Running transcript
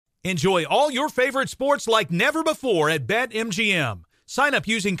Enjoy all your favorite sports like never before at BetMGM. Sign up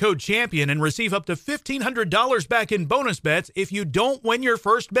using code CHAMPION and receive up to $1,500 back in bonus bets if you don't win your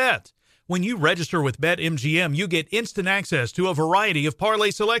first bet. When you register with BetMGM, you get instant access to a variety of parlay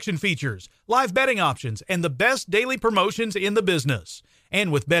selection features, live betting options, and the best daily promotions in the business.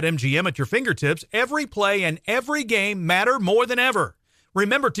 And with BetMGM at your fingertips, every play and every game matter more than ever.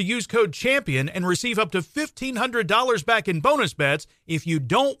 Remember to use code CHAMPION and receive up to $1,500 back in bonus bets if you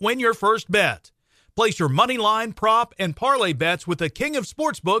don't win your first bet. Place your money line, prop, and parlay bets with the king of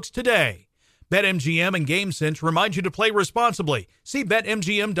sportsbooks today. BetMGM and GameSense remind you to play responsibly. See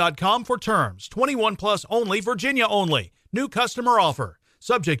BetMGM.com for terms. 21 plus only, Virginia only. New customer offer.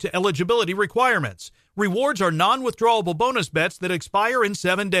 Subject to eligibility requirements. Rewards are non-withdrawable bonus bets that expire in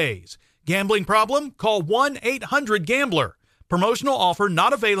 7 days. Gambling problem? Call 1-800-GAMBLER. Promotional offer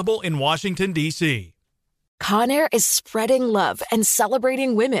not available in Washington, D.C. Conair is spreading love and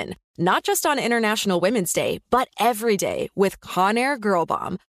celebrating women, not just on International Women's Day, but every day with Conair Girl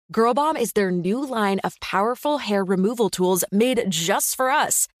Bomb. Girl Bomb is their new line of powerful hair removal tools made just for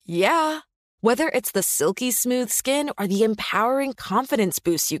us. Yeah. Whether it's the silky smooth skin or the empowering confidence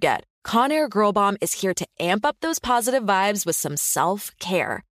boost you get, Conair Girl Bomb is here to amp up those positive vibes with some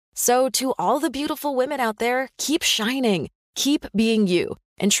self-care. So to all the beautiful women out there, keep shining, keep being you,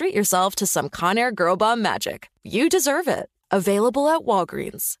 and treat yourself to some Conair Girl Bomb magic. You deserve it. Available at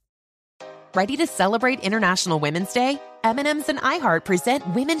Walgreens. Ready to celebrate International Women's Day? M&M's and iHeart present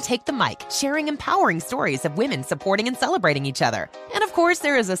Women Take the Mic, sharing empowering stories of women supporting and celebrating each other. And of course,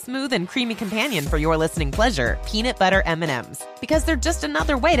 there is a smooth and creamy companion for your listening pleasure, peanut butter M&M's. Because they're just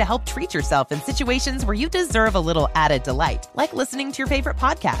another way to help treat yourself in situations where you deserve a little added delight, like listening to your favorite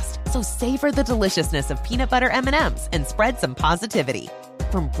podcast. So savor the deliciousness of peanut butter M&M's and spread some positivity.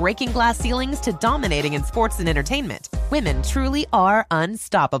 From breaking glass ceilings to dominating in sports and entertainment, women truly are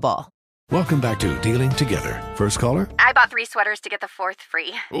unstoppable. Welcome back to Dealing Together. First caller? I bought 3 sweaters to get the 4th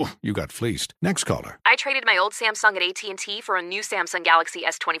free. Oh, you got fleeced. Next caller? I traded my old Samsung at AT&T for a new Samsung Galaxy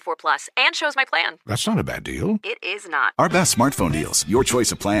S24 Plus and chose my plan. That's not a bad deal. It is not. Our best smartphone deals. Your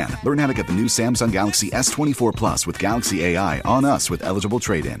choice of plan. Learn how to get the new Samsung Galaxy S24 Plus with Galaxy AI on us with eligible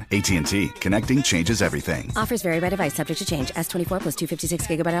trade-in. AT&T. Connecting changes everything. Offers vary by device. Subject to change. S24 plus 256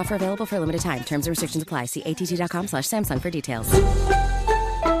 gigabyte offer available for a limited time. Terms and restrictions apply. See att.com/Samsung for details.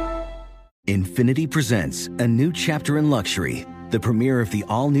 Infiniti presents a new chapter in luxury, the premiere of the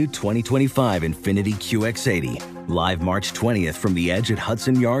all-new 2025 Infiniti QX80, live March 20th from the Edge at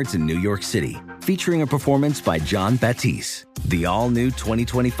Hudson Yards in New York City, featuring a performance by John Batiste. The all-new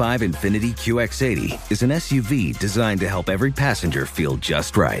 2025 Infiniti QX80 is an SUV designed to help every passenger feel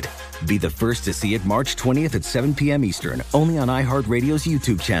just right. Be the first to see it March 20th at 7 p.m. Eastern, only on iHeartRadio's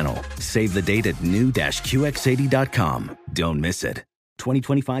YouTube channel. Save the date at new-QX80.com. Don't miss it.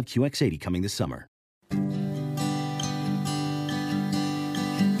 2025 QX80 coming this summer.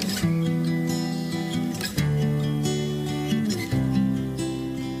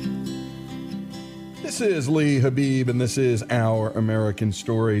 This is Lee Habib, and this is Our American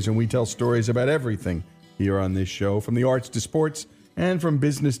Stories, and we tell stories about everything here on this show, from the arts to sports and from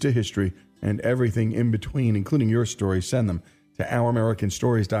business to history and everything in between, including your stories. Send them to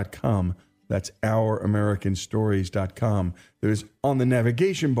ouramericanstories.com. That's ouramericanstories.com. There's on the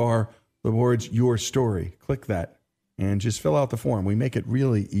navigation bar the words Your Story. Click that and just fill out the form. We make it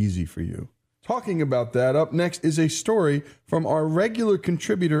really easy for you. Talking about that, up next is a story from our regular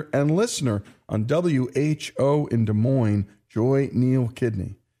contributor and listener on WHO in Des Moines, Joy Neal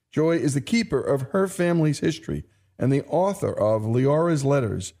Kidney. Joy is the keeper of her family's history and the author of Leora's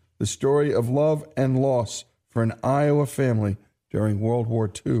Letters, the story of love and loss for an Iowa family during World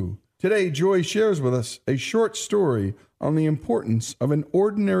War II. Today, Joy shares with us a short story on the importance of an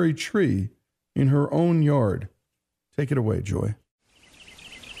ordinary tree in her own yard. Take it away, Joy.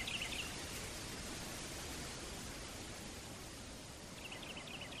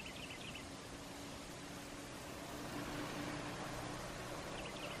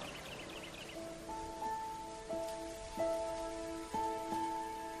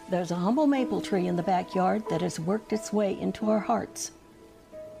 There's a humble maple tree in the backyard that has worked its way into our hearts.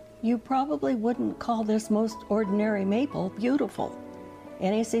 You probably wouldn't call this most ordinary maple beautiful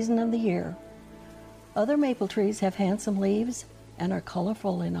any season of the year. Other maple trees have handsome leaves and are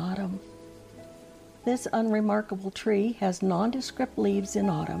colorful in autumn. This unremarkable tree has nondescript leaves in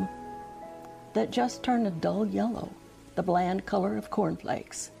autumn that just turn a dull yellow, the bland color of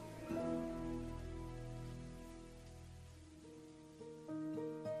cornflakes.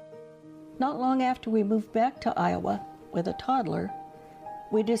 Not long after we moved back to Iowa with a toddler,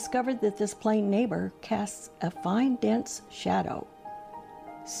 we discovered that this plain neighbor casts a fine, dense shadow.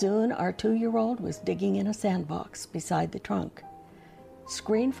 Soon our 2-year-old was digging in a sandbox beside the trunk,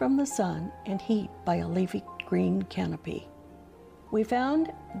 screened from the sun and heat by a leafy green canopy. We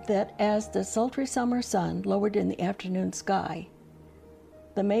found that as the sultry summer sun lowered in the afternoon sky,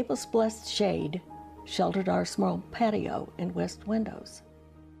 the maple's blessed shade sheltered our small patio and west windows.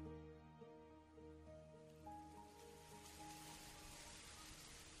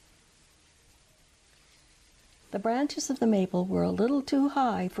 The branches of the maple were a little too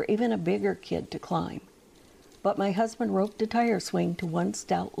high for even a bigger kid to climb, but my husband roped a tire swing to one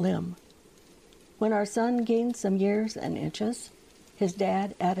stout limb. When our son gained some years and inches, his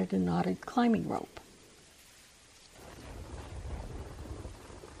dad added a knotted climbing rope.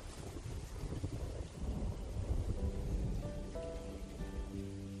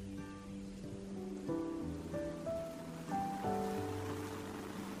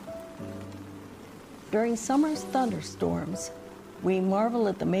 During summer's thunderstorms, we marvel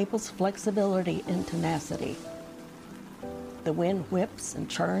at the maple's flexibility and tenacity. The wind whips and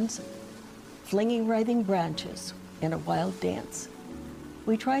churns, flinging writhing branches in a wild dance.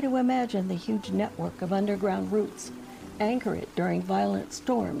 We try to imagine the huge network of underground roots anchor it during violent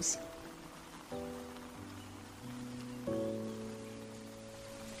storms.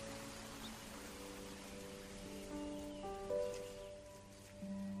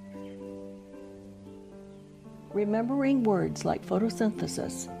 Remembering words like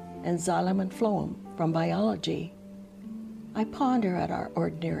photosynthesis and xylem and phloem from biology, I ponder at our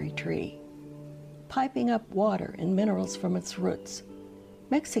ordinary tree, piping up water and minerals from its roots,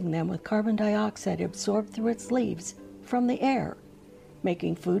 mixing them with carbon dioxide absorbed through its leaves from the air,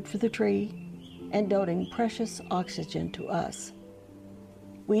 making food for the tree and donating precious oxygen to us.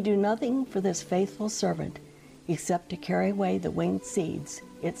 We do nothing for this faithful servant except to carry away the winged seeds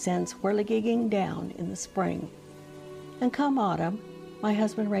it sends whirligigging down in the spring. And come autumn, my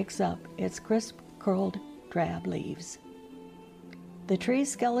husband rakes up its crisp, curled, drab leaves. The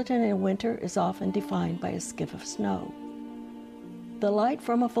tree's skeleton in winter is often defined by a skiff of snow. The light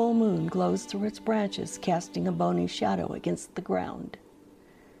from a full moon glows through its branches, casting a bony shadow against the ground.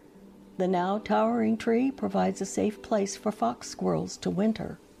 The now towering tree provides a safe place for fox squirrels to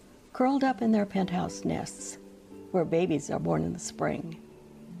winter, curled up in their penthouse nests, where babies are born in the spring.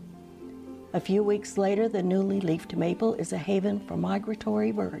 A few weeks later, the newly leafed maple is a haven for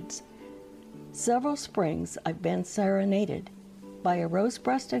migratory birds. Several springs I've been serenaded by a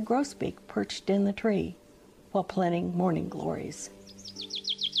rose-breasted grosbeak perched in the tree while planting morning glories.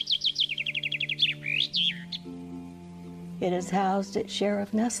 It has housed its share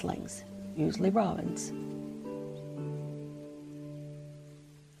of nestlings, usually robins.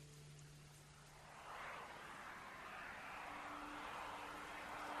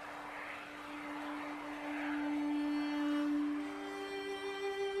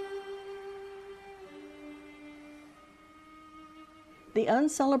 The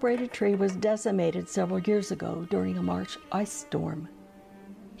uncelebrated tree was decimated several years ago during a March ice storm.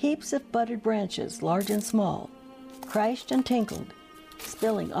 Heaps of budded branches, large and small, crashed and tinkled,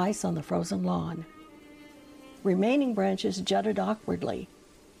 spilling ice on the frozen lawn. Remaining branches jutted awkwardly,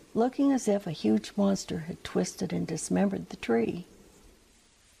 looking as if a huge monster had twisted and dismembered the tree.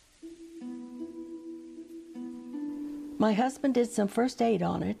 My husband did some first aid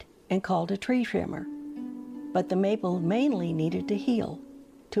on it and called a tree trimmer, but the maple mainly needed to heal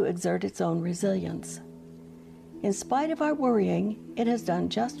to exert its own resilience. In spite of our worrying, it has done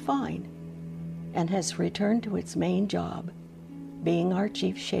just fine and has returned to its main job, being our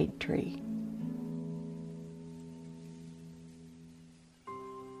chief shade tree.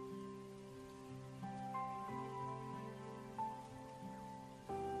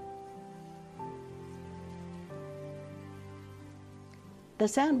 The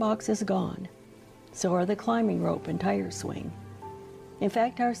sandbox is gone. So are the climbing rope and tire swing. In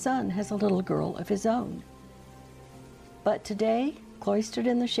fact, our son has a little girl of his own. But today, cloistered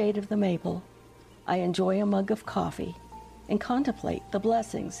in the shade of the maple, I enjoy a mug of coffee and contemplate the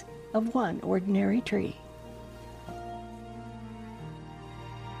blessings of one ordinary tree.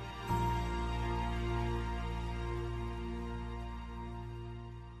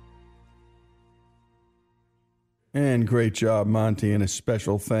 And great job, Monty, and a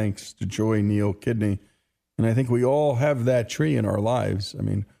special thanks to Joy Neal Kidney. And I think we all have that tree in our lives. I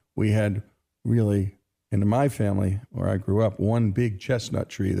mean, we had really, in my family, where I grew up, one big chestnut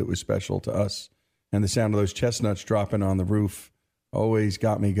tree that was special to us. And the sound of those chestnuts dropping on the roof always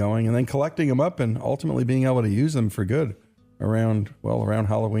got me going. And then collecting them up and ultimately being able to use them for good around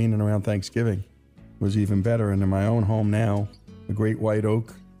Halloween and around Thanksgiving was even better. And in my own home now, a great white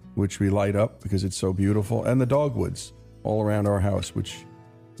oak, which we light up because it's so beautiful, and the dogwoods all around our house, which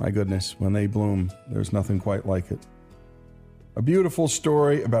My goodness, when they bloom, there's nothing quite like it. A beautiful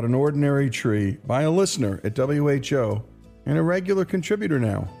story about an ordinary tree by a listener at WHO and a regular contributor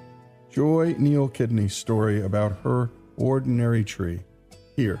now. Joy Neal Kidney's story about her ordinary tree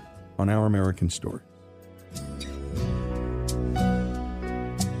here on Our American Story.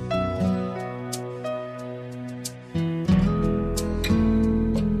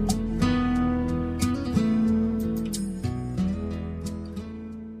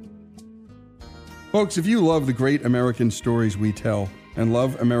 Folks, if you love the great American stories we tell and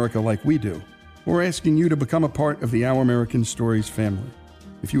love America like we do, we're asking you to become a part of the Our American Stories family.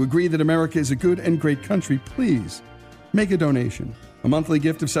 If you agree that America is a good and great country, please make a donation. A monthly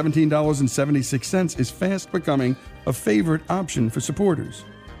gift of $17.76 is fast becoming a favorite option for supporters.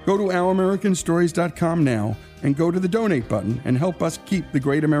 Go to OurAmericanStories.com now and go to the donate button and help us keep the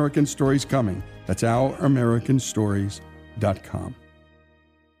great American stories coming. That's OurAmericanStories.com.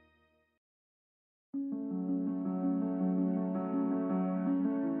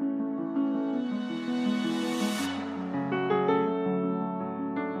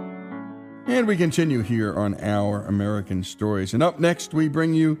 And we continue here on Our American Stories. And up next, we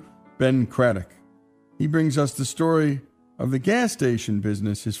bring you Ben Craddock. He brings us the story of the gas station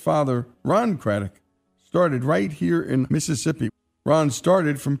business his father, Ron Craddock, started right here in Mississippi. Ron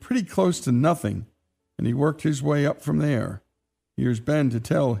started from pretty close to nothing, and he worked his way up from there. Here's Ben to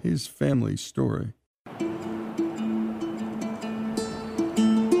tell his family's story.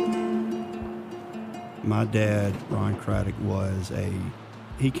 My dad, Ron Craddock,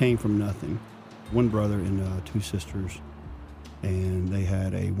 he came from nothing. One brother and two sisters, and they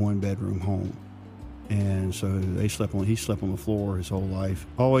had a one-bedroom home. And so he slept on the floor his whole life.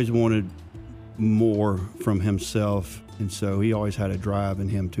 Always wanted more from himself, and so he always had a drive in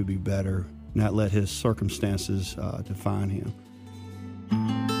him to be better, not let his circumstances define him.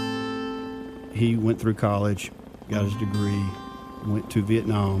 He went through college, got his degree, went to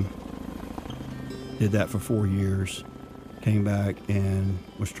Vietnam, did that for 4 years, came back and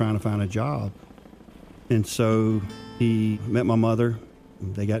was trying to find a job. And so he met my mother,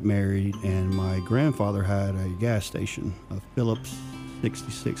 they got married, and my grandfather had a gas station, a Phillips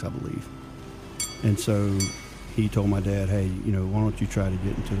 66, I believe. And so he told my dad, hey, why don't you try to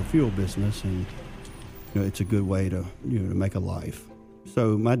get into the fuel business, and it's a good way to, to make a life.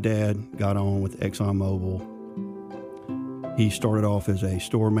 So my dad got on with ExxonMobil. He started off as a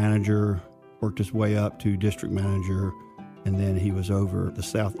store manager, worked his way up to district manager, and then he was over the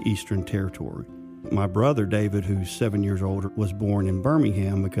Southeastern Territory. My brother, David, who's 7 years older, was born in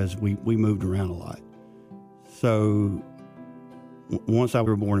Birmingham because we moved around a lot. So once I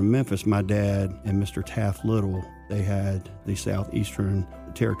was born in Memphis, my dad and Mr. Taft Little, they had the Southeastern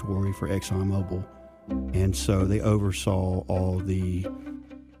Territory for ExxonMobil. And so they oversaw all the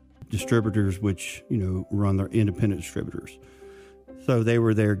distributors, which, run their independent distributors. So they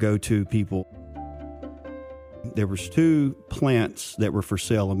were their go-to people. There was 2 plants that were for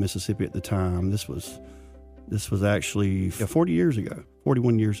sale in Mississippi at the time. This was actually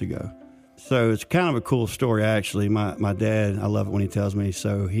 41 years ago. So it's kind of a cool story, actually. My dad, I love it when he tells me.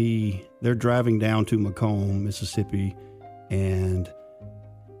 So they're driving down to Macomb, Mississippi, and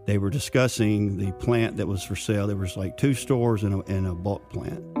they were discussing the plant that was for sale. There was like 2 stores and a bulk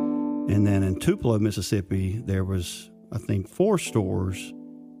plant. And then in Tupelo, Mississippi, there was, I think, 4 stores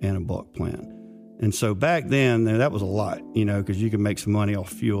and a bulk plant. And so back then, that was a lot, because you could make some money off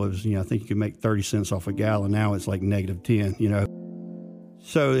fuel. It was, I think you could make 30 cents off a gallon. Now it's like -10,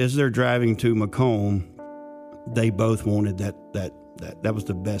 So as they're driving to Macomb, they both wanted that was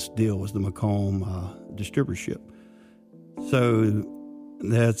the best deal, was the Macomb distributorship. So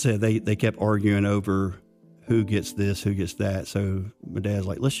that's it. They kept arguing over who gets this, who gets that. So my dad's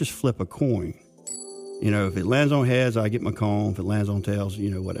like, let's just flip a coin. If it lands on heads, I get Macomb. If it lands on tails,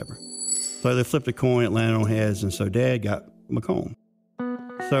 whatever. So they flipped a coin, it landed on heads, and so Dad got Macomb.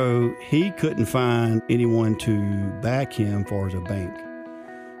 So he couldn't find anyone to back him for as a bank.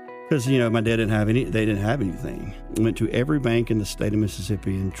 Because, my dad they didn't have anything. Went to every bank in the state of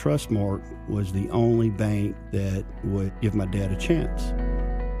Mississippi, and Trustmark was the only bank that would give my dad a chance.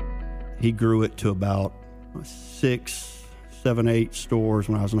 He grew it to about 6, 7, 8 stores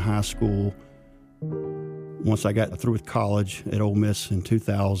when I was in high school. Once I got through with college at Ole Miss in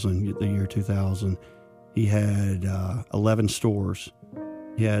 2000, the year 2000, he had 11 stores.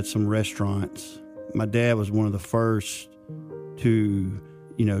 He had some restaurants. My dad was one of the first to,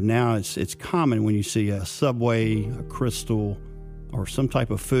 now it's common when you see a Subway, a Crystal, or some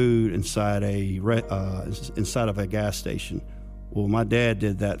type of food inside of a gas station. Well, my dad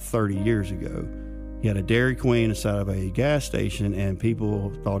did that 30 years ago. He had a Dairy Queen inside of a gas station, and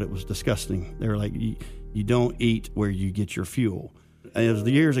people thought it was disgusting. They were like, you don't eat where you get your fuel. And it was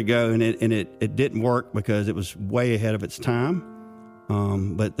years ago, and it didn't work because it was way ahead of its time.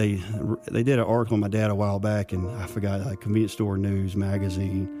 But they did an article on my dad a while back, and I forgot, like Convenience Store News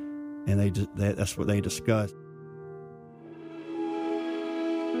magazine, and that's what they discussed.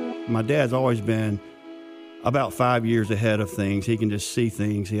 My dad's always been about 5 years ahead of things. He can just see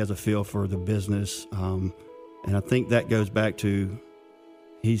things. He has a feel for the business, and I think that goes back to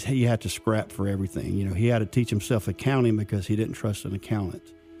he had to scrap for everything. You know, he had to teach himself accounting because he didn't trust an accountant.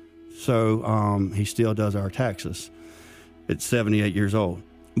 So he still does our taxes at 78 years old.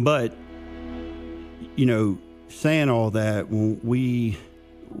 But, you know, saying all that, when we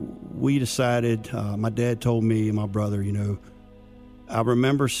decided, my dad told me and my brother, you know, I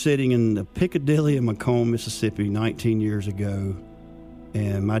remember sitting in the Piccadilly in Macomb, Mississippi 19 years ago,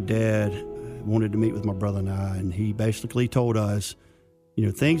 and my dad wanted to meet with my brother and I, and he basically told us, you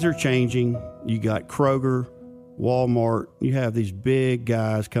know, things are changing. You got Kroger, Walmart, you have these big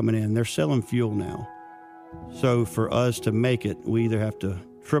guys coming in. They're selling fuel now. So for us to make it, we either have to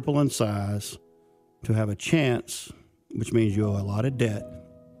triple in size to have a chance, which means you owe a lot of debt,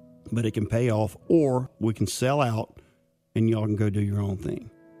 but it can pay off, or we can sell out and y'all can go do your own thing.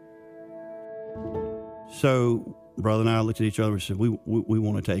 So brother and I looked at each other and said, we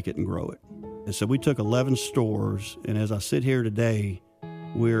want to take it and grow it. And so we took 11 stores, and as I sit here today,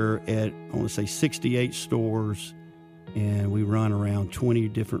 we're at, I want to say 68 stores, and we run around 20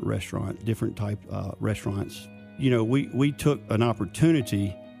 different restaurants, different type restaurants. You know, we took an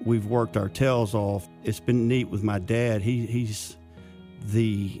opportunity. We've worked our tails off. It's been neat with my dad. He's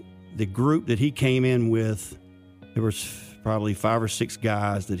the group that he came in with. There was probably 5 or 6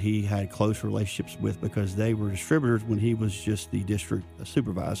 guys that he had close relationships with because they were distributors when he was just the district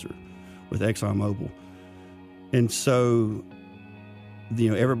supervisor with ExxonMobil. And so, you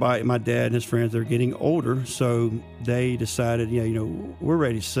know, everybody, my dad and his friends, they're getting older, so they decided, you know, we're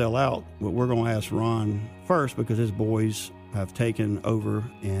ready to sell out, but we're going to ask Ron first because his boys have taken over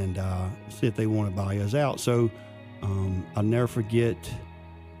and see if they want to buy us out. So I'll never forget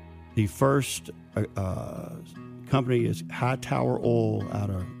the first company is Hightower Oil out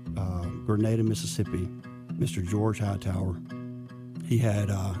of Grenada, Mississippi. Mr. George Hightower. He had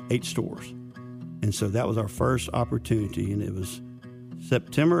 8 stores. And so that was our first opportunity, and it was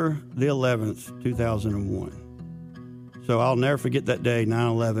September the 11th, 2001. So I'll never forget that day,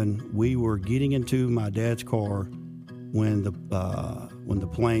 9/11. We were getting into my dad's car when the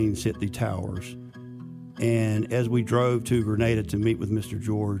planes hit the towers. And as we drove to Grenada to meet with Mr.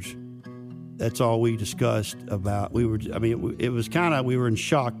 George, that's all we discussed about. We were in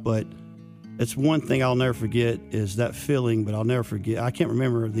shock, but it's one thing I'll never forget is that feeling, but I'll never forget. I can't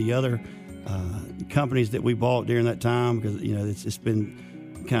remember the other companies that we bought during that time because, you know, it's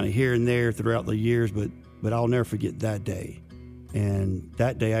been kind of here and there throughout the years, but I'll never forget that day. And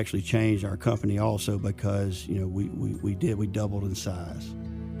that day actually changed our company also because, you know, we doubled in size.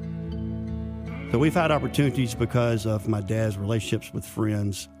 So we've had opportunities because of my dad's relationships with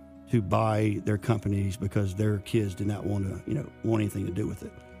friends to buy their companies because their kids did not want anything to do with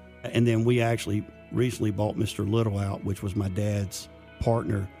it. And then we actually recently bought Mr. Little out, which was my dad's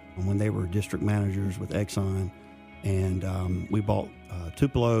partner when they were district managers with Exxon. And we bought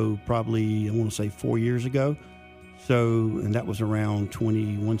Tupelo probably, I want to say 4 years ago. And that was around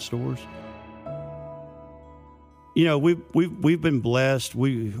 21 stores. You know, we've been blessed.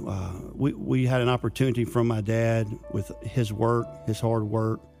 We had an opportunity from my dad with his work, his hard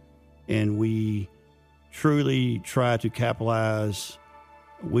work, and we truly try to capitalize.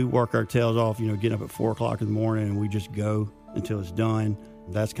 We work our tails off, you know, getting up at 4 o'clock in the morning, and we just go until it's done.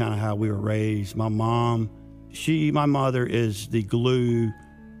 That's kind of how we were raised. My mother is the glue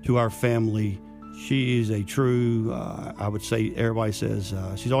to our family. She is a true, I would say, everybody says,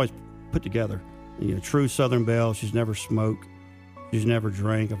 she's always put together. You know, true Southern belle. She's never smoked. She's never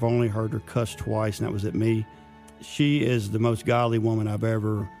drank. I've only heard her cuss twice, and that was at me. She is the most godly woman I've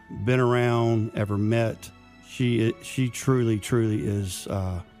ever been around, ever met. She truly is,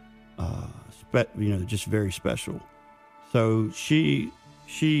 just very special. So she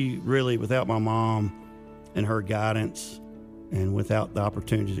really, without my mom and her guidance, and without the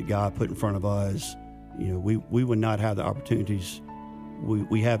opportunities that God put in front of us, you know, we would not have the opportunities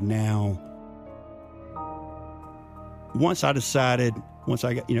we have now. Once I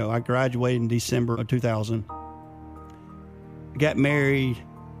graduated in December of 2000, got married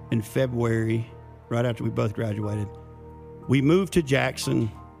in February, right after we both graduated. We moved to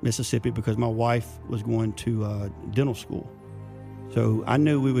Jackson, Mississippi, because my wife was going to dental school. So I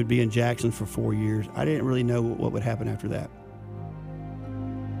knew we would be in Jackson for 4 years. I didn't really know what would happen after that.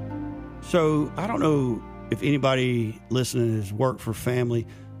 So I don't know if anybody listening has worked for family.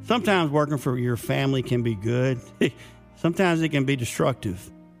 Sometimes working for your family can be good. Sometimes it can be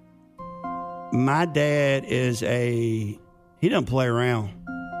destructive. My dad he doesn't play around.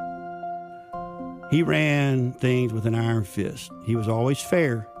 He ran things with an iron fist. He was always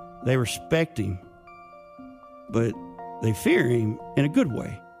fair. They respect him, but they fear him in a good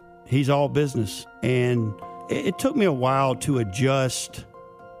way. He's all business. And it took me a while to adjust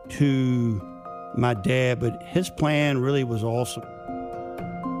to my dad, but his plan really was awesome.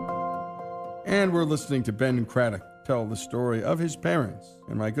 And we're listening to Ben Craddock tell the story of his parents.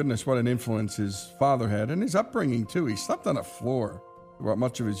 And my goodness, what an influence his father had, and his upbringing too. He slept on a floor throughout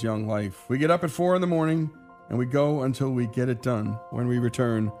much of his young life. We get up at 4 a.m, and we go until we get it done. When we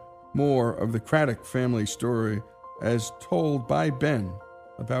return, more of the Craddock family story as told by Ben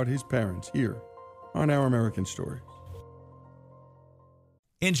about his parents here on Our American Stories.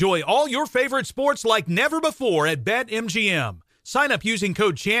 Enjoy all your favorite sports like never before at BetMGM. Sign up using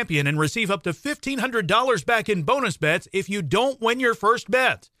code CHAMPION and receive up to $1,500 back in bonus bets if you don't win your first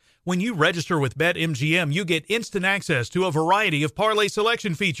bet. When you register with BetMGM, you get instant access to a variety of parlay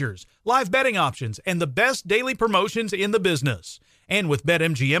selection features, live betting options, and the best daily promotions in the business. And with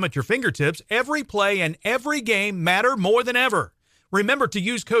BetMGM at your fingertips, every play and every game matter more than ever. Remember to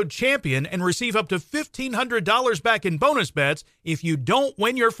use code CHAMPION and receive up to $1,500 back in bonus bets if you don't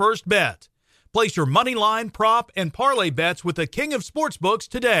win your first bet. Place your money line, prop, and parlay bets with the king of sportsbooks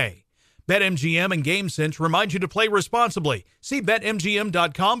today. BetMGM and GameSense remind you to play responsibly. See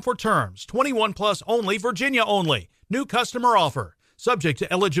BetMGM.com for terms. 21 plus only, Virginia only. New customer offer. Subject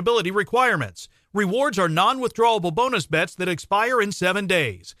to eligibility requirements. Rewards are non-withdrawable bonus bets that expire in 7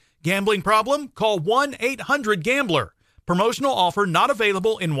 days. Gambling problem? Call 1-800-GAMBLER. Promotional offer not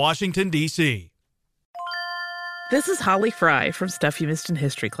available in Washington, D.C. This is Holly Fry from Stuff You Missed in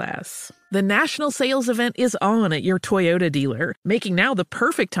History class. The national sales event is on at your Toyota dealer, making now the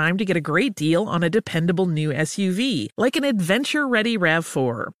perfect time to get a great deal on a dependable new SUV, like an adventure-ready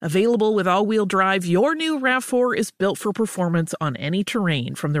RAV4. Available with all-wheel drive, your new RAV4 is built for performance on any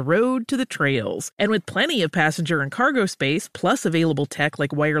terrain, from the road to the trails. And with plenty of passenger and cargo space, plus available tech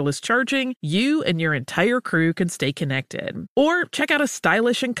like wireless charging, you and your entire crew can stay connected. Or check out a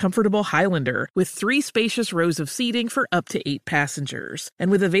stylish and comfortable Highlander with 3 spacious rows of seating for up to 8 passengers. And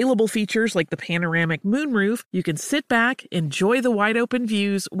with available features like the panoramic moonroof, you can sit back, enjoy the wide open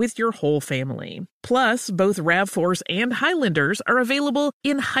views with your whole family. Plus, both RAV4s and Highlanders are available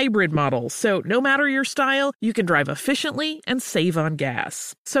in hybrid models, so no matter your style, you can drive efficiently and save on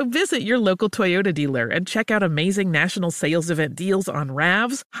gas. So visit your local Toyota dealer and check out amazing national sales event deals on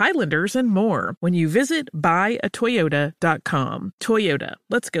RAVs, Highlanders, and more when you visit buyatoyota.com. Toyota,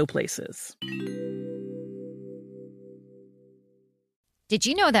 let's go places. Did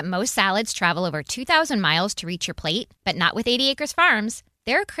you know that most salads travel over 2,000 miles to reach your plate? But not with 80 Acres Farms.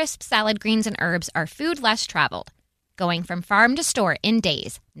 Their crisp salad greens and herbs are food less traveled, going from farm to store in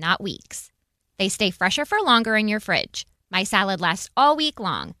days, not weeks. They stay fresher for longer in your fridge. My salad lasts all week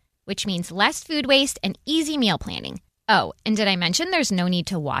long, which means less food waste and easy meal planning. Oh, and did I mention there's no need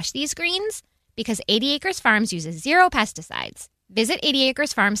to wash these greens? Because 80 Acres Farms uses 0 pesticides. Visit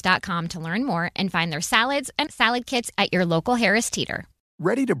 80acresfarms.com to learn more and find their salads and salad kits at your local Harris Teeter.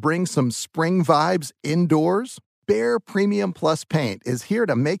 Ready to bring some spring vibes indoors? Behr Premium Plus paint is here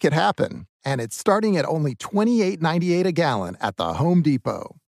to make it happen, and it's starting at only $28.98 a gallon at the Home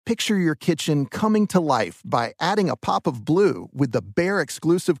Depot. Picture your kitchen coming to life by adding a pop of blue with the Behr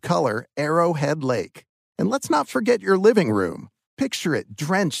exclusive color Arrowhead Lake. And let's not forget your living room. Picture it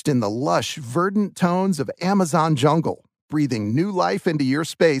drenched in the lush, verdant tones of Amazon jungle, breathing new life into your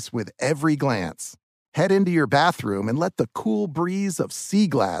space with every glance. Head into your bathroom and let the cool breeze of sea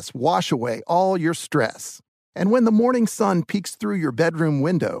glass wash away all your stress. And when the morning sun peeks through your bedroom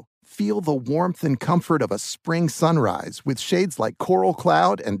window, feel the warmth and comfort of a spring sunrise with shades like coral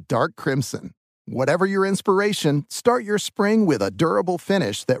cloud and dark crimson. Whatever your inspiration, start your spring with a durable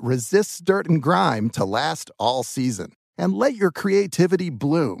finish that resists dirt and grime to last all season. And let your creativity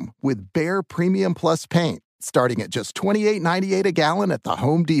bloom with Behr Premium Plus paint, starting at just $28.98 a gallon at the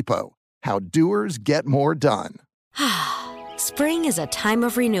Home Depot. How doers get more done. Spring is a time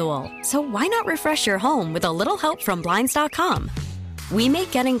of renewal, so why not refresh your home with a little help from Blinds.com? We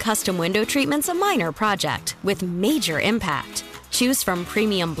make getting custom window treatments a minor project with major impact. Choose from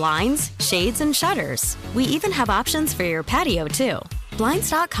premium blinds, shades, and shutters. We even have options for your patio, too.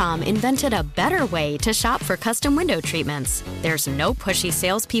 Blinds.com invented a better way to shop for custom window treatments. There's no pushy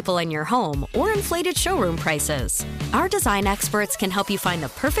salespeople in your home or inflated showroom prices. Our design experts can help you find the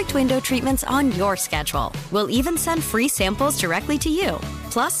perfect window treatments on your schedule. We'll even send free samples directly to you.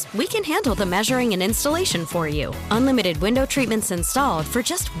 Plus, we can handle the measuring and installation for you. Unlimited window treatments installed for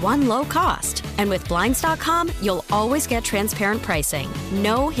just one low cost. And with Blinds.com, you'll always get transparent pricing.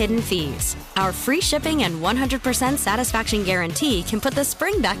 No hidden fees. Our free shipping and 100% satisfaction guarantee can put the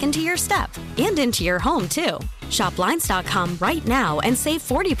spring back into your step and into your home, too. Shop Blinds.com right now and save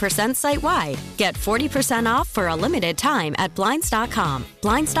 40% site-wide. Get 40% off for a limited time at Blinds.com.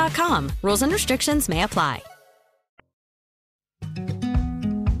 Blinds.com. Rules and restrictions may apply.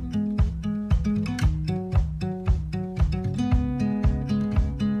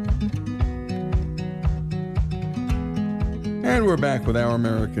 And we're back with Our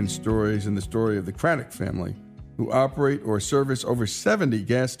American Stories and the story of the Craddock family, who operate or service over 70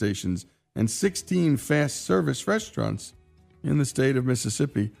 gas stations and 16 fast service restaurants in the state of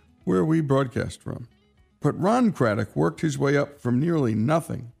Mississippi, where we broadcast from. But Ron Craddock worked his way up from nearly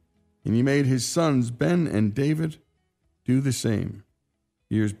nothing, and he made his sons, Ben and David, do the same.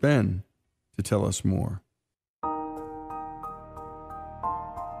 Here's Ben to tell us more.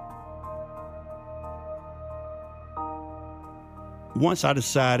 Once I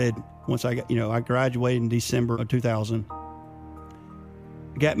graduated in December of 2000,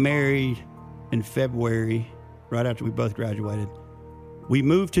 got married in February, right after we both graduated. We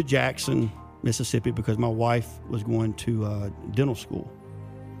moved to Jackson, Mississippi, because my wife was going to dental school.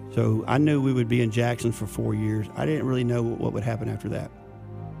 So I knew we would be in Jackson for 4 years. I didn't really know what would happen after that.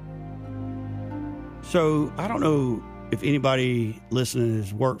 So I don't know if anybody listening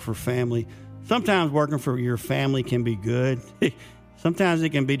has worked for family. Sometimes working for your family can be good. Sometimes it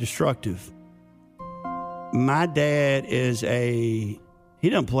can be destructive. My dad he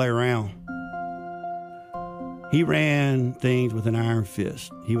doesn't play around. He ran things with an iron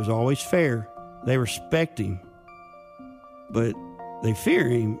fist. He was always fair. They respect him, but they fear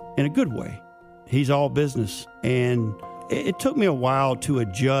him in a good way. He's all business. And it took me a while to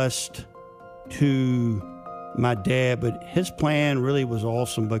adjust to my dad, but his plan really was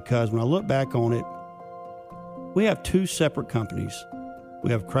awesome because when I look back on it, we have two separate companies. We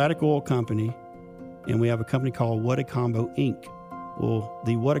have Craddock Oil Company, and we have a company called Whatacombo Inc. Well,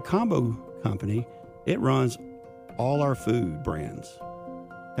 the Whatacombo Company, it runs all our food brands.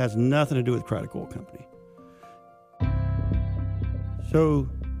 It has nothing to do with Craddock Oil Company. So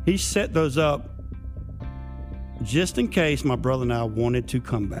he set those up just in case my brother and I wanted to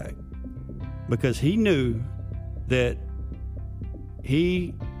come back, because he knew that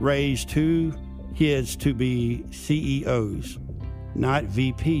he raised two kids to be CEOs, not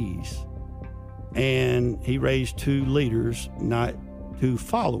VPs. And he raised two leaders, not two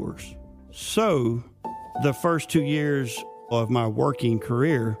followers. So the first 2 years of my working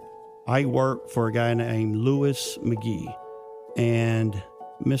career, I worked for a guy named Lewis McGee. And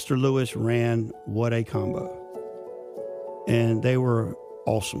Mr. Lewis ran Whatacombo. And they were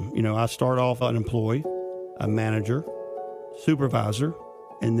awesome. You know, I started off an employee, a manager, supervisor,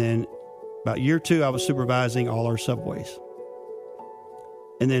 and then about year 2, I was supervising all our subways.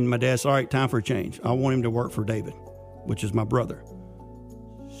 And then my dad said, all right, time for a change. I want him to work for David, which is my brother.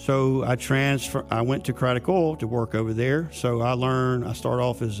 So I went to Craddock Oil to work over there. So I started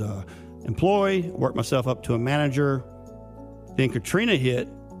off as an employee, worked myself up to a manager. Then Katrina hit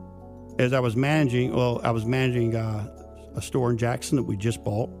as I was managing a store in Jackson that we just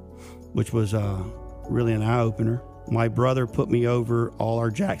bought, which was really an eye-opener. My brother put me over all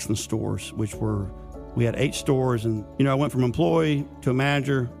our Jackson stores, we had 8 stores, and I went from employee to a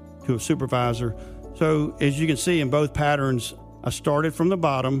manager to a supervisor. So as you can see in both patterns, I started from the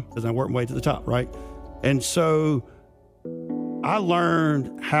bottom as I worked my way to the top, right? And so I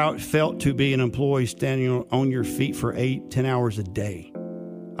learned how it felt to be an employee standing on your feet for 8-10 hours a day.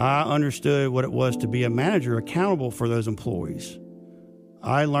 I understood what it was to be a manager accountable for those employees.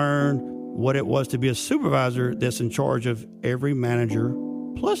 I learned what it was to be a supervisor that's in charge of every manager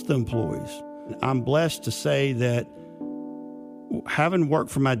plus the employees. I'm blessed to say that having worked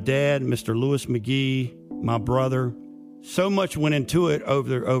for my dad, Mr. Lewis McGee, my brother, so much went into it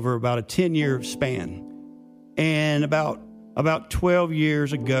over about a 10-year span. And about 12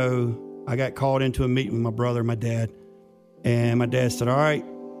 years ago, I got called into a meeting with my brother and my dad. And my dad said, all right,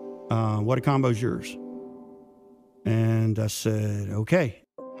 Whatacombo's yours. And I said, okay.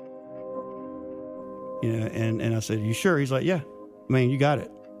 And I said, you sure? He's like, yeah, man, you got it.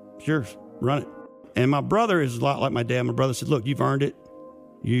 It's yours. Run it. And my brother is a lot like my dad. My brother said, look, you've earned it.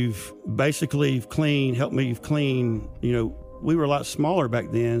 You've basically helped me clean, we were a lot smaller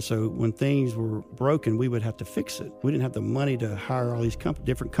back then, so when things were broken, we would have to fix it. We didn't have the money to hire all these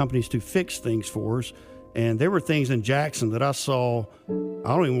different companies to fix things for us. And there were things in Jackson that I saw,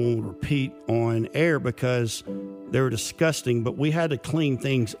 I don't even want to repeat on air because they were disgusting, but we had to clean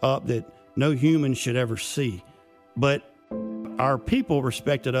things up that no human should ever see. But our people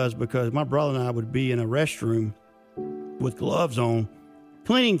respected us because my brother and I would be in a restroom with gloves on,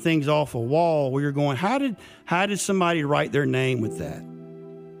 cleaning things off a wall where you're going, how did somebody write their name with that?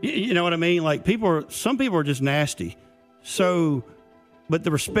 You know what I mean? Like some people are just nasty. So, but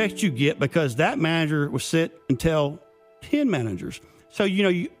the respect you get because that manager will sit and tell 10 managers. So,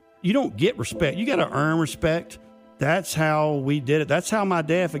 you don't get respect. You got to earn respect. That's how we did it. That's how my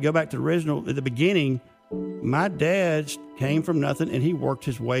dad, if I go back to the original, at the beginning, my dad came from nothing and he worked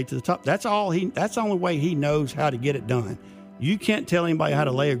his way to the top. That's the only way he knows how to get it done. You can't tell anybody how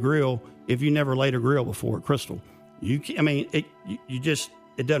to lay a grill if you never laid a grill before at Crystal. It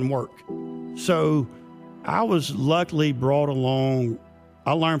doesn't work. So I was luckily brought along.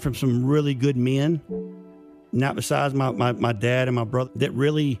 I learned from some really good men, not besides my dad and my brother, that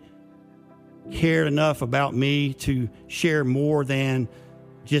really cared enough about me to share more than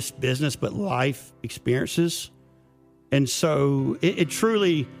just business, but life experiences. And so it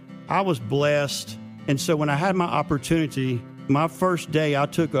truly, I was blessed. And so when I had my opportunity, my first day I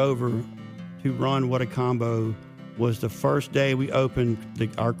took over to run What a Combo was the first day we opened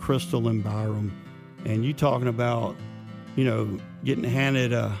our Crystal in Byram. And you talking about, getting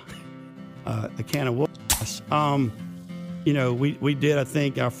handed a can of whoops. We did, I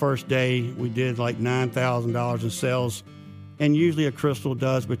think our first day, we did like $9,000 in sales. And usually a Crystal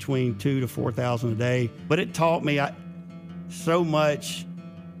does between $2,000 to $4,000 a day. But it taught me so much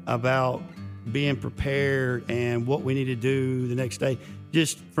about being prepared and what we need to do the next day,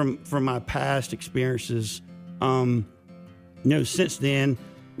 just from my past experiences. Since then,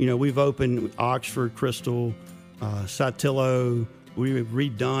 we've opened Oxford, Crystal, Saltillo. We've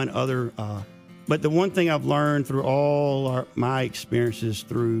redone other. But the one thing I've learned through all my experiences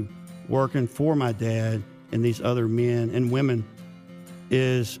through working for my dad and these other men and women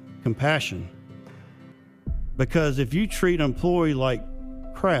is compassion. Because if you treat an employee like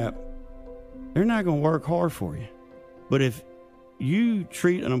crap, they're not going to work hard for you. But if you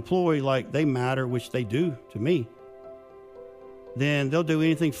treat an employee like they matter, which they do to me, then they'll do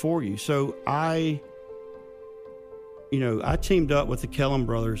anything for you. So I teamed up with the Kellum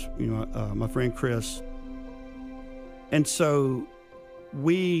brothers, my friend Chris. And so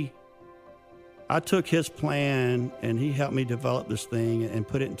I took his plan and he helped me develop this thing and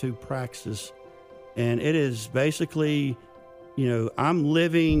put it into praxis. And it is basically, I'm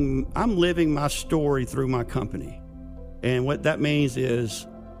living my story through my company. And what that means is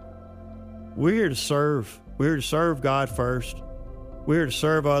we're here to serve. We're here to serve God first. We're here to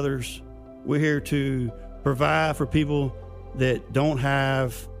serve others. We're here to provide for people that don't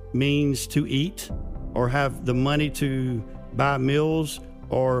have means to eat or have the money to buy meals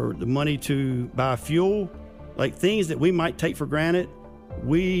or the money to buy fuel, like things that we might take for granted.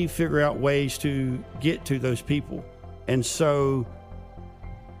 We figure out ways to get to those people. And so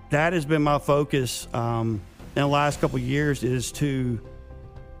that has been my focus in the last couple of years, is to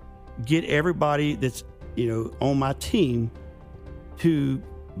get everybody that's, on my team to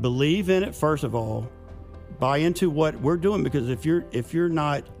believe in it, first of all, buy into what we're doing. Because if you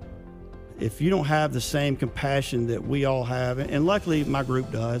don't have the same compassion that we all have, and luckily my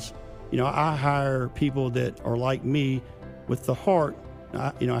group does, I hire people that are like me with the heart.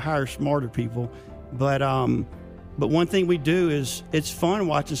 I hire smarter people, but one thing we do is it's fun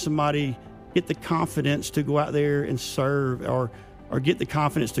watching somebody get the confidence to go out there and serve, or get the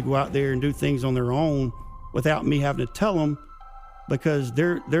confidence to go out there and do things on their own without me having to tell them, because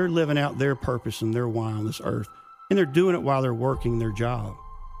they're living out their purpose and their why on this earth, and they're doing it while they're working their job.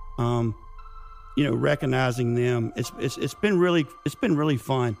 Recognizing them, it's been really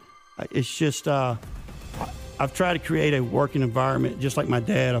fun. It's just I've tried to create a working environment, just like my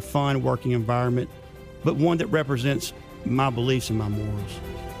dad, a fun working environment, but one that represents my beliefs and my morals.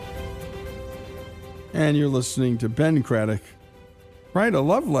 And you're listening to Ben Craddock write a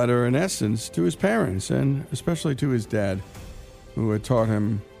love letter, in essence, to his parents, and especially to his dad, who had taught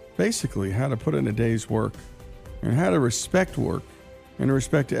him basically how to put in a day's work and how to respect work and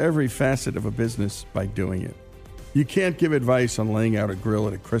respect every facet of a business by doing it. You can't give advice on laying out a grill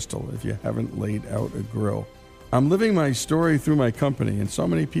at a Crystal if you haven't laid out a grill. I'm living my story through my company, and so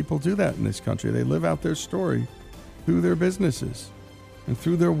many people do that in this country. They live out their story through their businesses and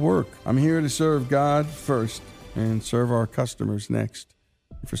through their work. I'm here to serve God first and serve our customers next.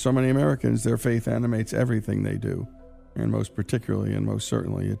 For so many Americans, their faith animates everything they do. and most particularly and most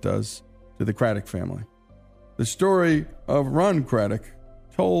certainly it does to the Craddock family. The story of Ron Craddock,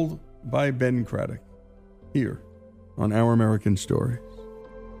 told by Ben Craddock, here on Our American Stories.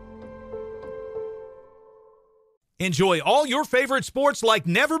 Enjoy all your favorite sports like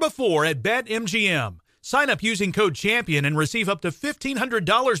never before at BetMGM. Sign up using code CHAMPION and receive up to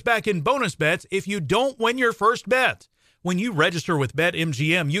 $1,500 back in bonus bets if you don't win your first bet. When you register with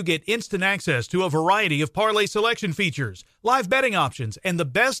BetMGM, you get instant access to a variety of parlay selection features, live betting options, and the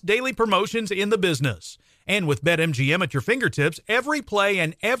best daily promotions in the business. And with BetMGM at your fingertips, every play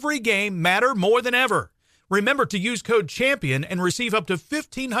and every game matter more than ever. Remember to use code CHAMPION and receive up to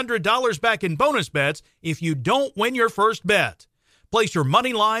 $1,500 back in bonus bets if you don't win your first bet. Place your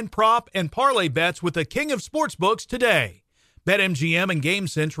money line, prop, and parlay bets with the king of sportsbooks today. BetMGM and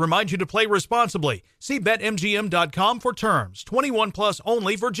GameSense remind you to play responsibly. See BetMGM.com for terms. 21 plus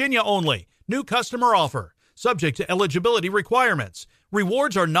only, Virginia only. New customer offer. Subject to eligibility requirements.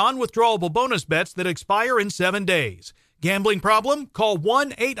 Rewards are non-withdrawable bonus bets that expire in 7 days. Gambling problem? Call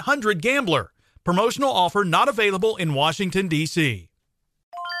 1-800-GAMBLER. Promotional offer not available in Washington, D.C.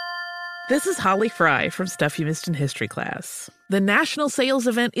 This is Holly Fry from Stuff You Missed in History class. The national sales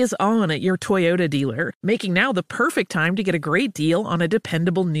event is on at your Toyota dealer, making now the perfect time to get a great deal on a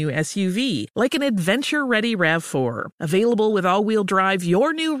dependable new SUV, like an adventure-ready RAV4. Available with all-wheel drive,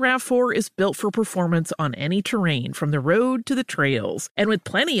 your new RAV4 is built for performance on any terrain, from the road to the trails. And with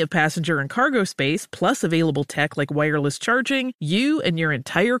plenty of passenger and cargo space, plus available tech like wireless charging, you and your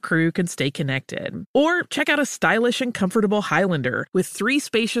entire crew can stay connected. Or check out a stylish and comfortable Highlander with 3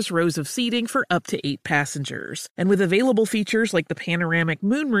 spacious rows of seating for up to 8 passengers. And with available features like the panoramic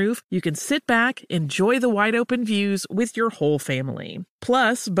moonroof, you can sit back, enjoy the wide-open views with your whole family.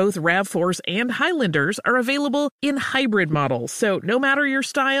 Plus, both RAV4s and Highlanders are available in hybrid models, so no matter your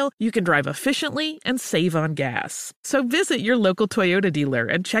style, you can drive efficiently and save on gas. So visit your local Toyota dealer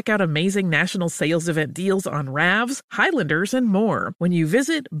and check out amazing national sales event deals on RAVs, Highlanders, and more when you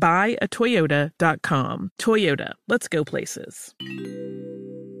visit buyatoyota.com. Toyota, let's go places.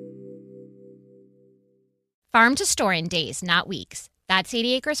 Farm to store in days, not weeks. That's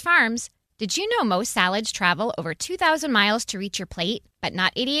 80 Acres Farms. Did you know most salads travel over 2,000 miles to reach your plate? But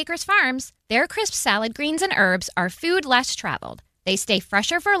not 80 Acres Farms. Their crisp salad greens and herbs are food less traveled. They stay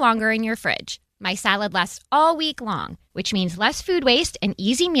fresher for longer in your fridge. My salad lasts all week long, which means less food waste and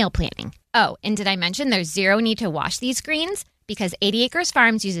easy meal planning. Oh, and did I mention there's zero need to wash these greens? Because 80 Acres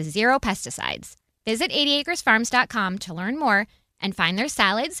Farms uses 0 pesticides. Visit 80acresfarms.com to learn more and find their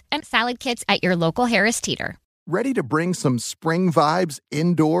salads and salad kits at your local Harris Teeter. Ready to bring some spring vibes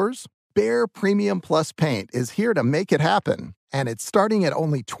indoors? Behr Premium Plus paint is here to make it happen, and it's starting at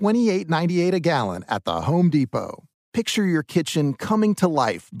only $28.98 a gallon at the Home Depot. Picture your kitchen coming to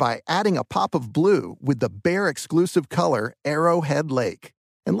life by adding a pop of blue with the Behr exclusive color Arrowhead Lake.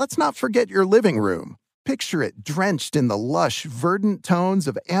 And let's not forget your living room. Picture it drenched in the lush, verdant tones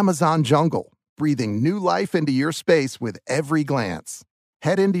of Amazon jungle, breathing new life into your space with every glance.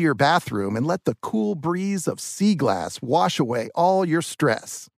 Head into your bathroom and let the cool breeze of sea glass wash away all your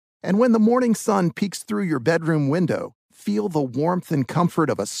stress. And when the morning sun peeks through your bedroom window, feel the warmth and comfort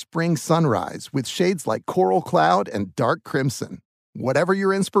of a spring sunrise with shades like coral cloud and dark crimson. Whatever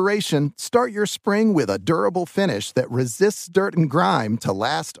your inspiration, start your spring with a durable finish that resists dirt and grime to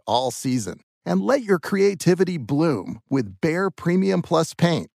last all season. And let your creativity bloom with Behr Premium Plus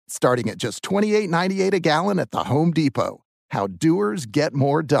paint, starting at just $28.98 a gallon at the Home Depot. How doers get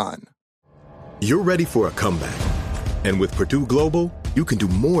more done. You're ready for a comeback. And with Purdue Global, you can do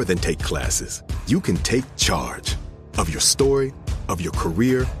more than take classes. You can take charge of your story, of your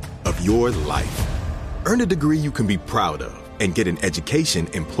career, of your life. Earn a degree you can be proud of and get an education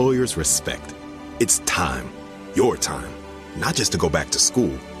employers respect. It's time, your time, not just to go back to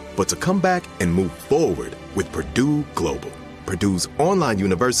school, but to come back and move forward with Purdue Global, Purdue's online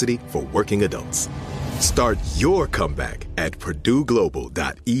university for working adults. Start your comeback at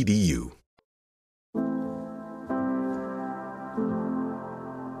purdueglobal.edu.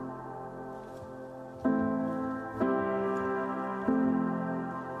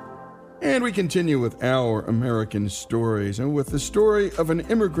 And we continue with Our American Stories, and with the story of an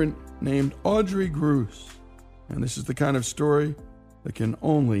immigrant named Audrey Gruss. And this is the kind of story that can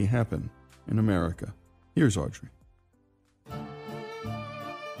only happen in America. Here's Audrey.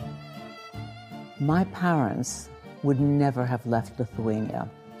 My parents would never have left Lithuania.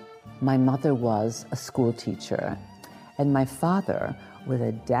 My mother was a school teacher, and my father was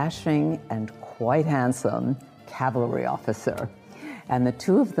a dashing and quite handsome cavalry officer. And the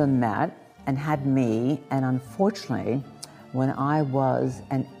two of them met and had me, and unfortunately, when I was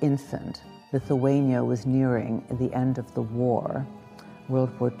an infant, Lithuania was nearing the end of the war,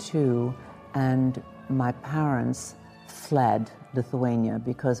 World War II, and my parents fled Lithuania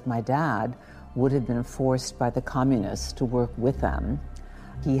because my dad would have been forced by the communists to work with them.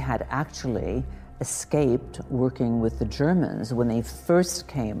 He had actually escaped working with the Germans when they first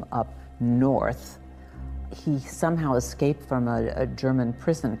came up north. He somehow escaped from a German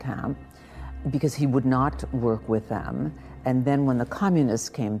prison camp because he would not work with them. And then when the communists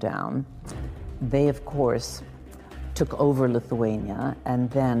came down, they, of course, took over Lithuania, and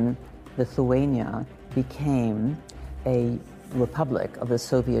then Lithuania became a republic of the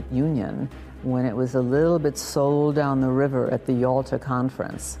Soviet Union when it was a little bit sold down the river at the Yalta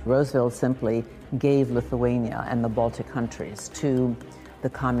Conference. Roosevelt simply gave Lithuania and the Baltic countries to the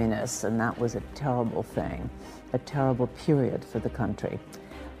communists, and that was a terrible thing, a terrible period for the country.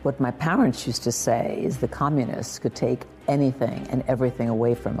 What my parents used to say is the communists could take anything and everything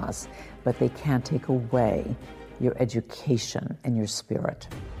away from us, but they can't take away your education and your spirit.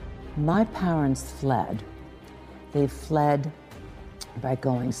 My parents fled. They fled by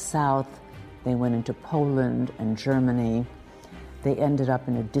going south. They went into Poland and Germany. They ended up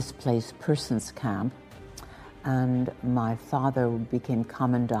in a displaced persons camp, and my father became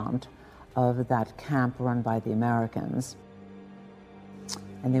commandant of that camp run by the Americans.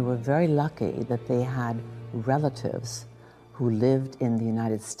 And they were very lucky that they had relatives who lived in the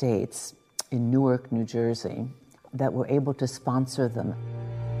United States, in Newark, New Jersey, that were able to sponsor them.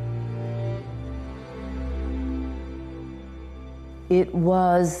 It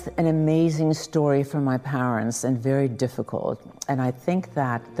was an amazing story for my parents and very difficult. And I think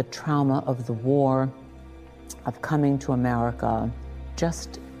that the trauma of the war, of coming to America,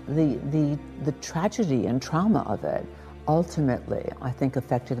 just the tragedy and trauma of it, ultimately, I think,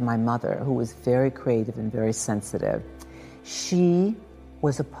 affected my mother, who was very creative and very sensitive. She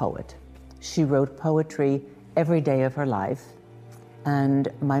was a poet. She wrote poetry every day of her life. And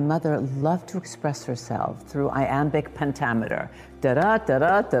my mother loved to express herself through iambic pentameter. Da-da,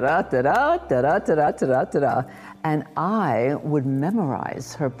 da-da, da-da, da-da, da-da, da-da, da-da, da-da. And I would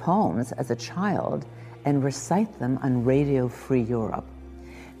memorize her poems as a child and recite them on Radio Free Europe,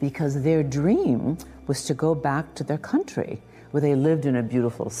 because their dream was to go back to their country, where they lived in a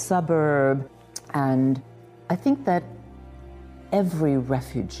beautiful suburb. And I think that every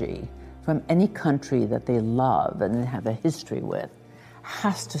refugee from any country that they love and have a history with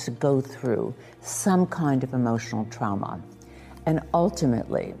has to go through some kind of emotional trauma. And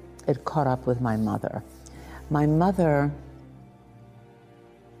ultimately, it caught up with my mother. My mother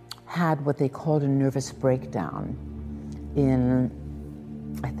had what they called a nervous breakdown in,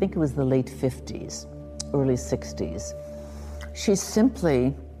 I think it was the late 50s, early 60s. She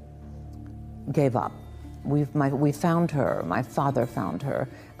simply gave up. We found her, my father found her,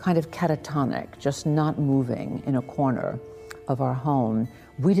 kind of catatonic, just not moving in a corner of our home.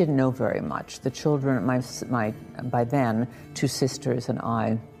 We didn't know very much. The children, by then, 2 sisters and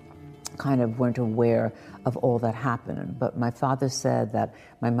I, kind of weren't aware of all that happened. But my father said that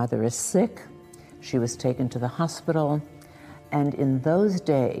my mother is sick. She was taken to the hospital. And in those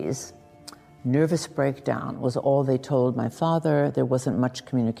days, nervous breakdown was all they told my father. There wasn't much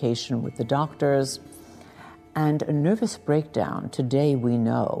communication with the doctors. And a nervous breakdown, today we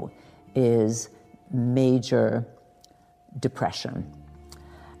know, is major depression.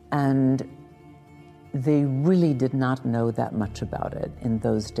 And they really did not know that much about it in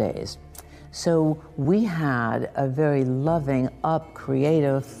those days. So we had a very loving,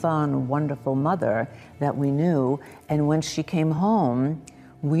 creative, fun, wonderful mother that we knew. And when she came home,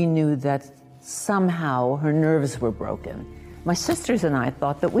 we knew that somehow her nerves were broken. My sisters and I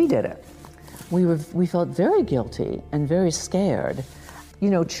thought that we did it. We felt very guilty and very scared. You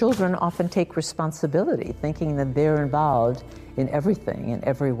know, children often take responsibility, thinking that they're involved in everything, in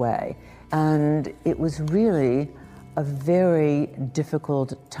every way. And it was really a very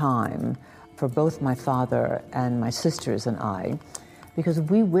difficult time for both my father and my sisters and I, because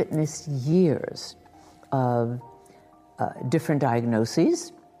we witnessed years of different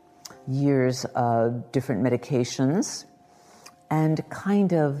diagnoses, years of different medications, and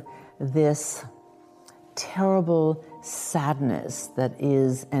kind of this terrible sadness that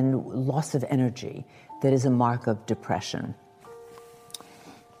is, and loss of energy that is a mark of depression.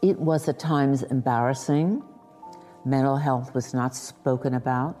 It was at times embarrassing. Mental health was not spoken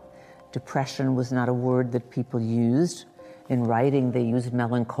about. Depression was not a word that people used. In writing, they used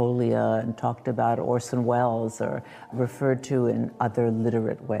melancholia and talked about Orson Welles or referred to in other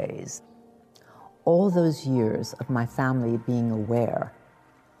literate ways. All those years of my family being aware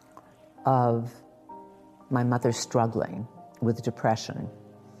of my mother struggling with depression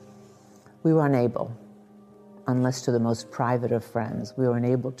we were unable, unless to the most private of friends, we were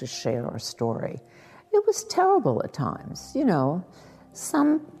unable to share our story. It was terrible at times. You know,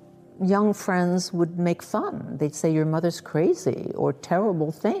 some young friends would make fun. They'd say, your mother's crazy, or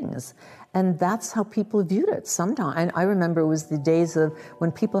terrible things. And that's how people viewed it sometimes. And I remember it was the days of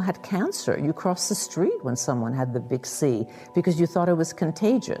when people had cancer. You crossed the street when someone had the big C because you thought it was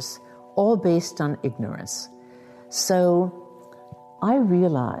contagious, all based on ignorance. So I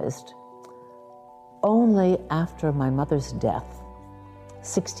realized only after my mother's death,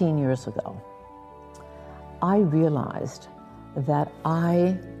 16 years ago, I realized that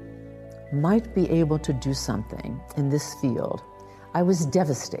I might be able to do something in this field. I was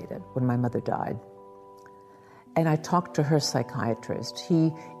devastated when my mother died. And I talked to her psychiatrist.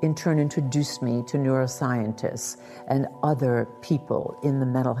 He, in turn, introduced me to neuroscientists and other people in the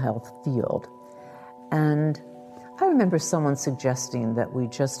mental health field. And I remember someone suggesting that we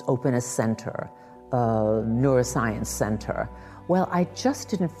just open a center, a neuroscience center. Well, I just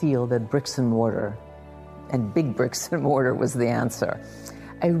didn't feel that bricks and mortar, and big bricks and mortar, was the answer.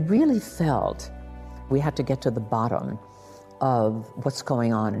 I really felt we had to get to the bottom of what's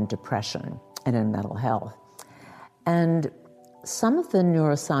going on in depression and in mental health. And some of the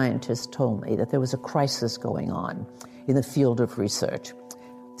neuroscientists told me that there was a crisis going on in the field of research.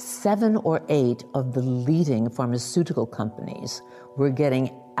 7 or 8 of the leading pharmaceutical companies were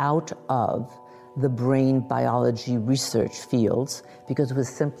getting out of the brain biology research fields because it was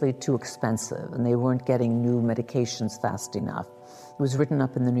simply too expensive and they weren't getting new medications fast enough. It was written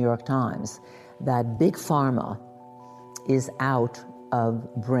up in the New York Times that big pharma is out of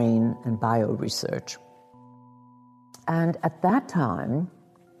brain and bio research. And at that time,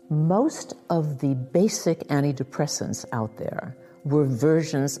 most of the basic antidepressants out there were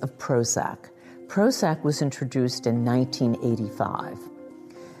versions of Prozac. Prozac was introduced in 1985.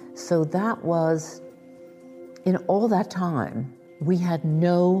 So that was, in all that time, we had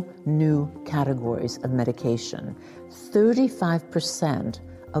no new categories of medication. 35%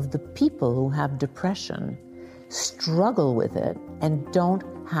 of the people who have depression struggle with it and don't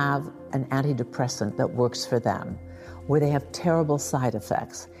have an antidepressant that works for them, where they have terrible side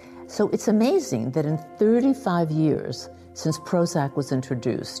effects. So it's amazing that in 35 years since Prozac was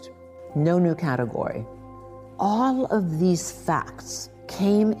introduced, no new category, all of these facts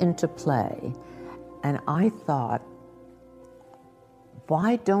came into play, and I thought,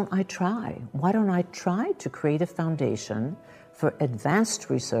 why don't I try? Why don't I try to create a foundation for advanced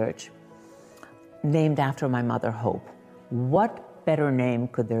research named after my mother, Hope? What better name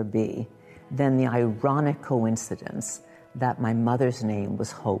could there be than the ironic coincidence that my mother's name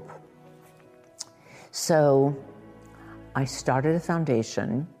was Hope? So I started a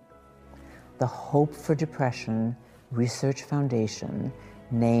foundation, the Hope for Depression Research Foundation,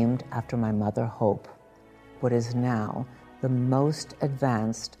 named after my mother, Hope, what is now the most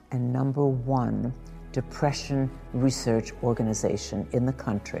advanced and #1 depression research organization in the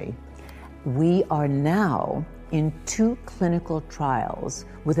country. We are now in 2 clinical trials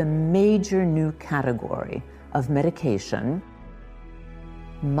with a major new category of medication.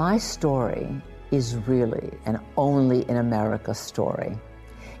 My story is really an only in America story.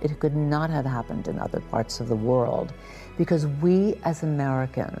 It could not have happened in other parts of the world because we as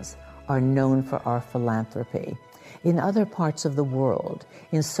Americans are known for our philanthropy. In other parts of the world,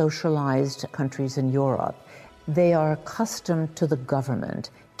 in socialized countries in Europe, they are accustomed to the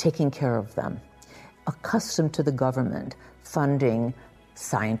government taking care of them, accustomed to the government funding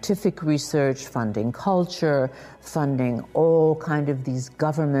scientific research, funding culture, funding all kind of these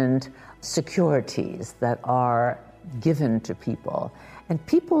government securities that are given to people. And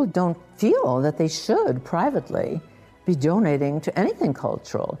people don't feel that they should privately be donating to anything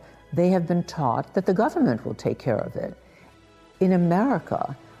cultural. They have been taught that the government will take care of it. In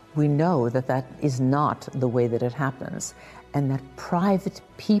America, we know that that is not the way that it happens, and that private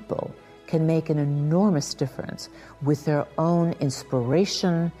people can make an enormous difference with their own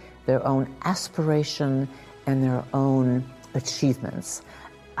inspiration, their own aspiration, and their own achievements.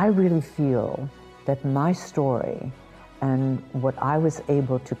 I really feel that my story and what I was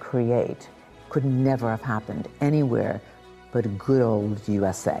able to create could never have happened anywhere but good old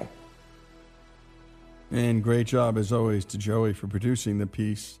USA. And great job, as always, to Joey for producing the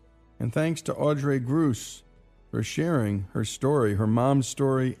piece. And thanks to Audrey Gruss for sharing her story, her mom's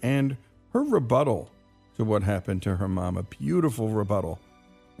story, and her rebuttal to what happened to her mom. A beautiful rebuttal.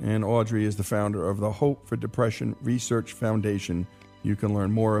 And Audrey is the founder of the Hope for Depression Research Foundation. You can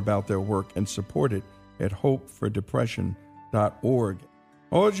learn more about their work and support it at hopefordepression.org.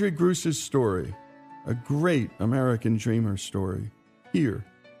 Audrey Gruss's story, a great American dreamer story, here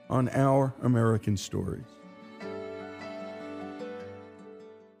on Our American Stories.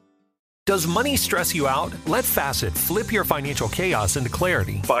 Does money stress you out? Let Facet flip your financial chaos into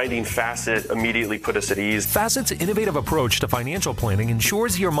clarity. Finding Facet immediately put us at ease. Facet's innovative approach to financial planning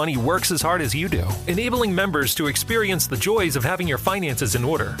ensures your money works as hard as you do, enabling members to experience the joys of having your finances in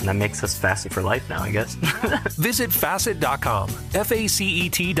order. And that makes us Facet for life now, I guess. Visit Facet.com,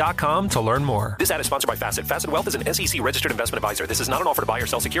 FACET.com to learn more. This ad is sponsored by Facet. Facet Wealth is an SEC registered investment advisor. This is not an offer to buy or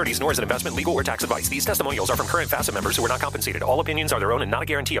sell securities, nor is it investment, legal, or tax advice. These testimonials are from current Facet members who are not compensated. All opinions are their own and not a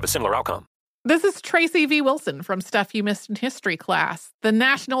guarantee of a similar outcome. This is Tracy V. Wilson from Stuff You Missed in History class. The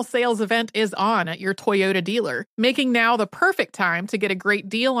national sales event is on at your Toyota dealer, making now the perfect time to get a great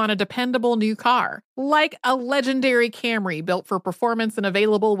deal on a dependable new car. Like a legendary Camry built for performance and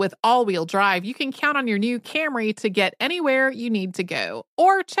available with all-wheel drive, you can count on your new Camry to get anywhere you need to go.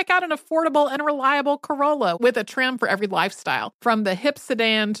 Or check out an affordable and reliable Corolla with a trim for every lifestyle. From the hip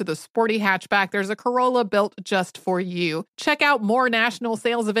sedan to the sporty hatchback, there's a Corolla built just for you. Check out more national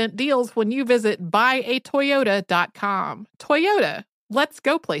sales event deals when you visit buyatoyota.com. Toyota, let's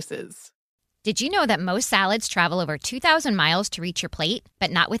go places. Did you know that most salads travel over 2,000 miles to reach your plate? But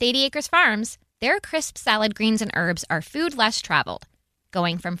not with 80 Acres Farms. Their crisp salad greens and herbs are food less traveled,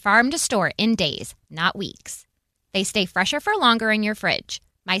 going from farm to store in days, not weeks. They stay fresher for longer in your fridge.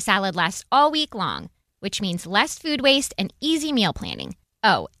 My salad lasts all week long, which means less food waste and easy meal planning.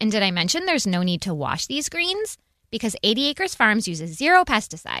 Oh, and did I mention there's no need to wash these greens? Because 80 Acres Farms uses 0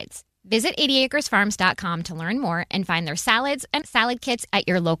 pesticides. Visit 80acresfarms.com to learn more and find their salads and salad kits at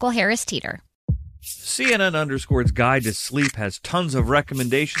your local Harris Teeter. CNN_'s Guide to Sleep has tons of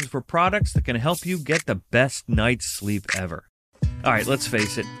recommendations for products that can help you get the best night's sleep ever. All right, let's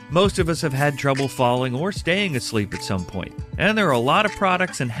face it, most of us have had trouble falling or staying asleep at some point, and there are a lot of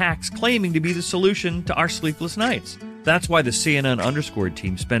products and hacks claiming to be the solution to our sleepless nights. That's why the CNN_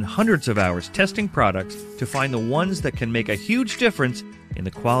 team spend hundreds of hours testing products to find the ones that can make a huge difference in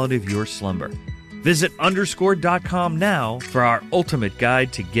the quality of your slumber. Visit underscore.com now for our ultimate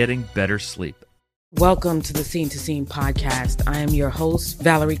guide to getting better sleep. Welcome to the Scene to Scene podcast. I am your host,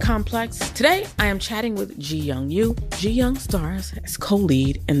 Valerie Complex. Today, I am chatting with Ji Young Yu. Ji Young stars as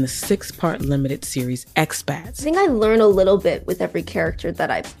co-lead in the 6-part limited series Expats. I think I learn a little bit with every character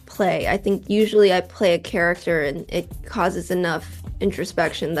that I play. I think usually I play a character and it causes enough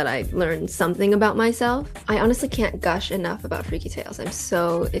introspection that I learn something about myself. I honestly can't gush enough about Freaky Tales. I'm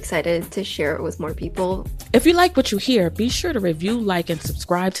so excited to share it with more people. If you like what you hear, be sure to review, like, and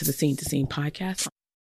subscribe to the Scene to Scene podcast